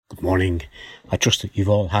Good morning. I trust that you've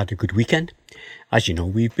all had a good weekend. As you know,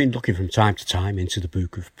 we've been looking from time to time into the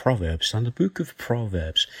book of Proverbs, and the book of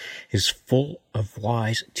Proverbs is full of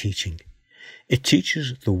wise teaching. It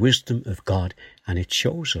teaches the wisdom of God, and it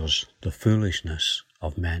shows us the foolishness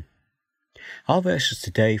of men. Our verses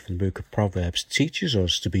today from the book of Proverbs teaches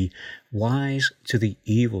us to be wise to the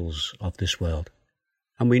evils of this world.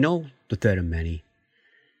 And we know that there are many.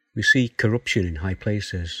 We see corruption in high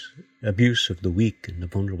places, abuse of the weak and the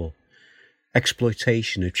vulnerable,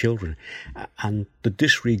 exploitation of children, and the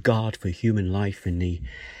disregard for human life in the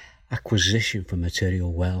acquisition for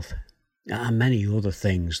material wealth, and many other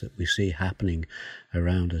things that we see happening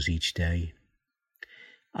around us each day.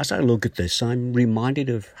 As I look at this, I'm reminded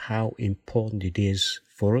of how important it is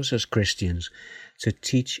for us as Christians to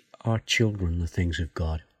teach our children the things of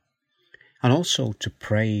God, and also to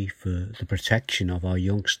pray for the protection of our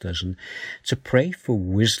youngsters and to pray for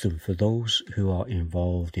wisdom for those who are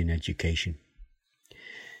involved in education.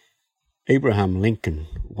 Abraham Lincoln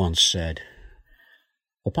once said,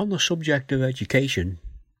 "Upon the subject of education,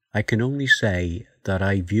 I can only say that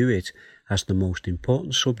I view it as the most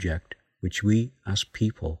important subject which we as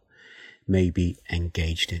people may be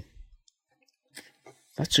engaged in."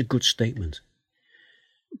 That's a good statement,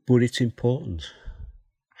 but it's important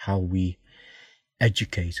how we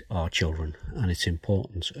educate our children, and it's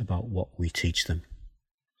important about what we teach them.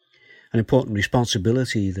 An important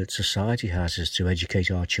responsibility that society has is to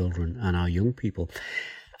educate our children and our young people,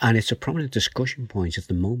 and it's a prominent discussion point at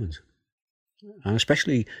the moment. And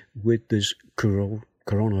especially with this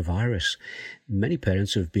coronavirus, many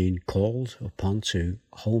parents have been called upon to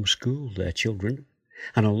homeschool their children,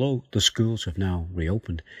 and although the schools have now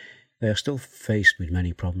reopened, they are still faced with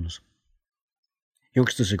many problems.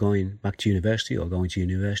 Youngsters are going back to university or going to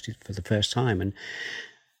university for the first time, and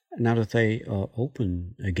now that they are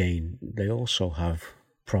open again, they also have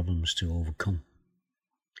problems to overcome.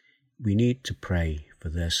 We need to pray for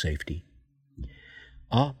their safety.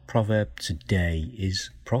 Our proverb today is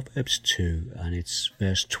Proverbs 2, and it's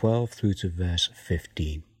verse 12 through to verse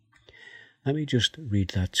 15. Let me just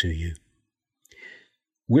read that to you.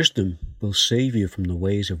 "Wisdom will save you from the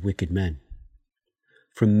ways of wicked men,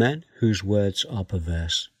 from men whose words are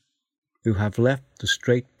perverse, who have left the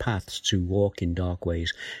straight paths to walk in dark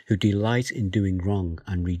ways, who delight in doing wrong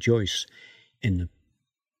and rejoice in the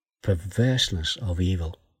perverseness of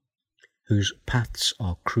evil, whose paths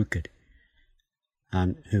are crooked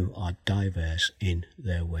and who are diverse in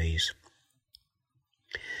their ways."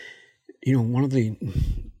 You know,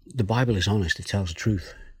 the Bible is honest, it tells the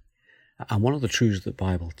truth. And one of the truths that the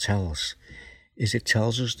Bible tells is it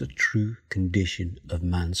tells us the true condition of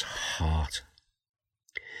man's heart.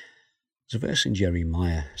 There's a verse in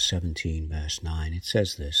Jeremiah 17, verse 9. It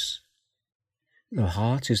says this, "The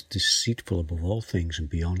heart is deceitful above all things and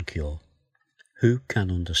beyond cure. Who can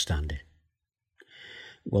understand it?"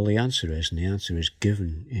 Well, the answer is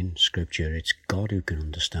given in Scripture. It's God who can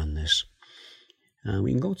understand this.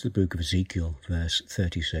 We can go to the book of Ezekiel,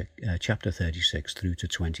 chapter 36 through to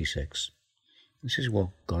 26. This is what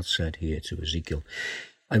God said here to Ezekiel.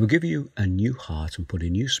 "I will give you a new heart and put a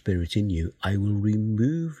new spirit in you. I will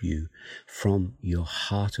remove you from your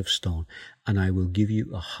heart of stone, and I will give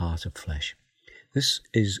you a heart of flesh." This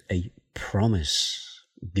is a promise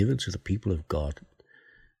given to the people of God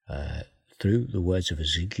through the words of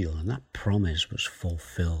Ezekiel, and that promise was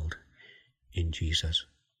fulfilled in Jesus.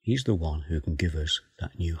 He's the one who can give us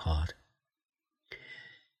that new heart.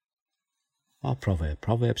 Our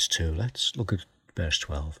Proverbs 2, let's look at verse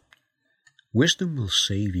 12. "Wisdom will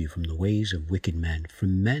save you from the ways of wicked men,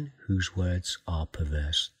 from men whose words are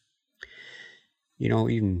perverse." You know,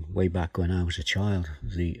 even way back when I was a child,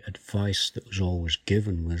 the advice that was always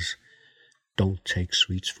given was, don't take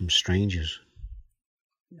sweets from strangers.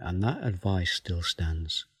 And that advice still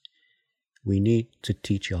stands. We need to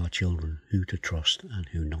teach our children who to trust and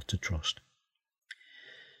who not to trust.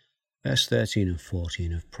 Verse 13 and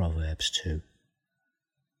 14 of Proverbs 2.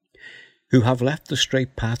 "Who have left the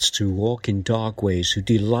straight paths to walk in dark ways, who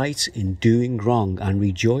delight in doing wrong and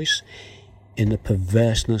rejoice in the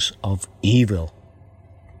perverseness of evil."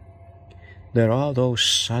 There are those,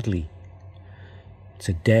 sadly,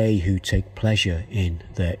 today who take pleasure in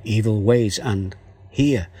their evil ways, and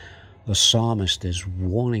here the psalmist is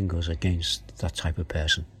warning us against that type of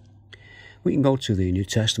person. We can go to the New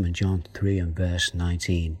Testament, John 3 and verse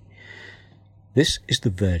 19. "This is the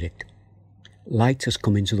verdict. Light has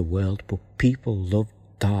come into the world, but people love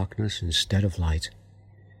darkness instead of light,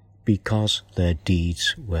 because their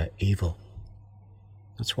deeds were evil."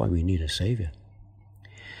 That's why we need a Saviour.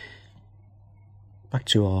 Back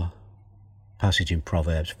to our passage in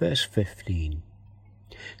Proverbs, verse 15.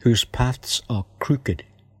 whose paths are crooked,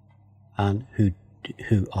 and who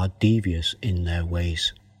are devious in their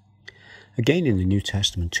ways. Again in the New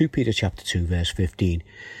Testament, 2 Peter chapter 2 verse 15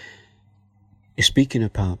 is speaking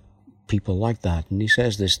about people like that, and he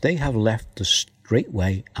says this: they have left the straight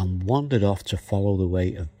way and wandered off to follow the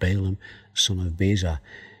way of Balaam, son of Bezer,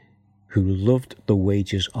 who loved the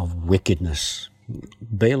wages of wickedness.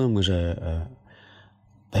 Balaam was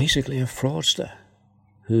basically a fraudster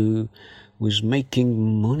who was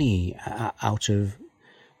making money out of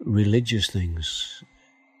religious things.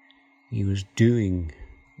 He was doing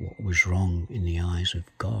what was wrong in the eyes of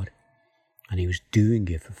God, and he was doing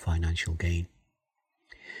it for financial gain.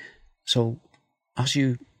 So as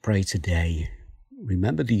you pray today,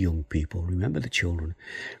 remember the young people, remember the children,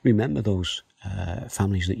 remember those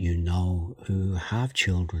families that you know who have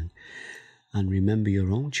children, and remember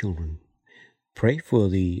your own children. Pray for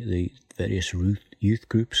the various youth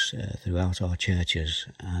groups throughout our churches,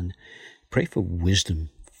 and pray for wisdom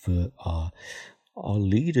for our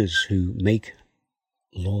leaders who make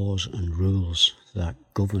laws and rules that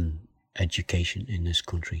govern education in this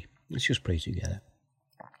country. Let's just pray together.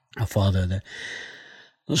 Our Father,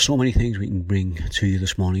 there's so many things we can bring to you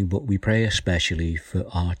this morning, but we pray especially for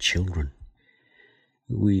our children.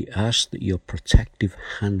 We ask that your protective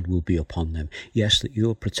hand will be upon them. Yes, that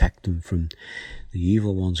you'll protect them from the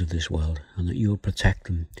evil ones of this world, and that you'll protect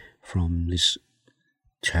them from this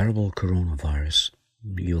terrible coronavirus.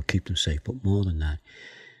 You'll keep them safe, but more than that,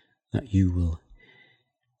 that you will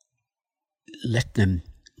let them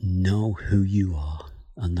know who you are,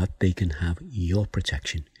 and that they can have your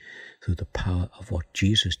protection through the power of what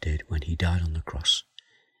Jesus did when he died on the cross.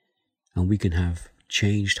 And we can have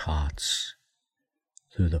changed hearts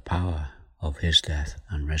through the power of his death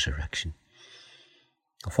and resurrection.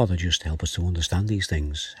 Father, just help us to understand these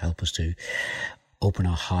things. Help us to open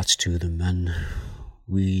our hearts to them, and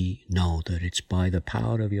we know that it's by the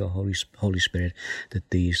power of your Holy Spirit that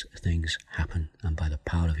these things happen, and by the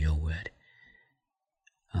power of your word.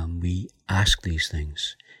 And we ask these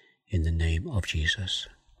things in the name of Jesus.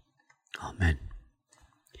 Amen.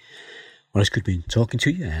 Well, it's good being talking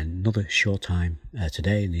to you another short time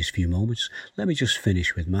today in these few moments. Let me just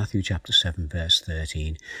finish with Matthew chapter 7 verse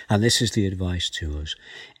 13. And this is the advice to us: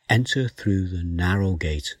 enter through the narrow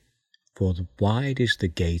gate, for wide is the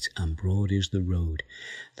gate and broad is the road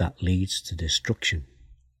that leads to destruction,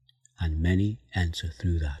 and many enter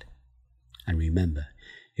through that. And remember,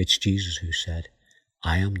 it's Jesus who said,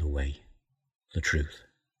 I am the way, the truth,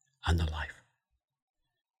 and the life.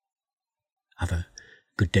 Have a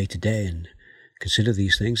good day today, and consider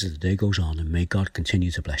these things as the day goes on, and may God continue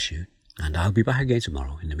to bless you. And I'll be back again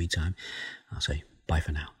tomorrow. In the meantime, I'll say bye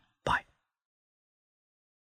for now.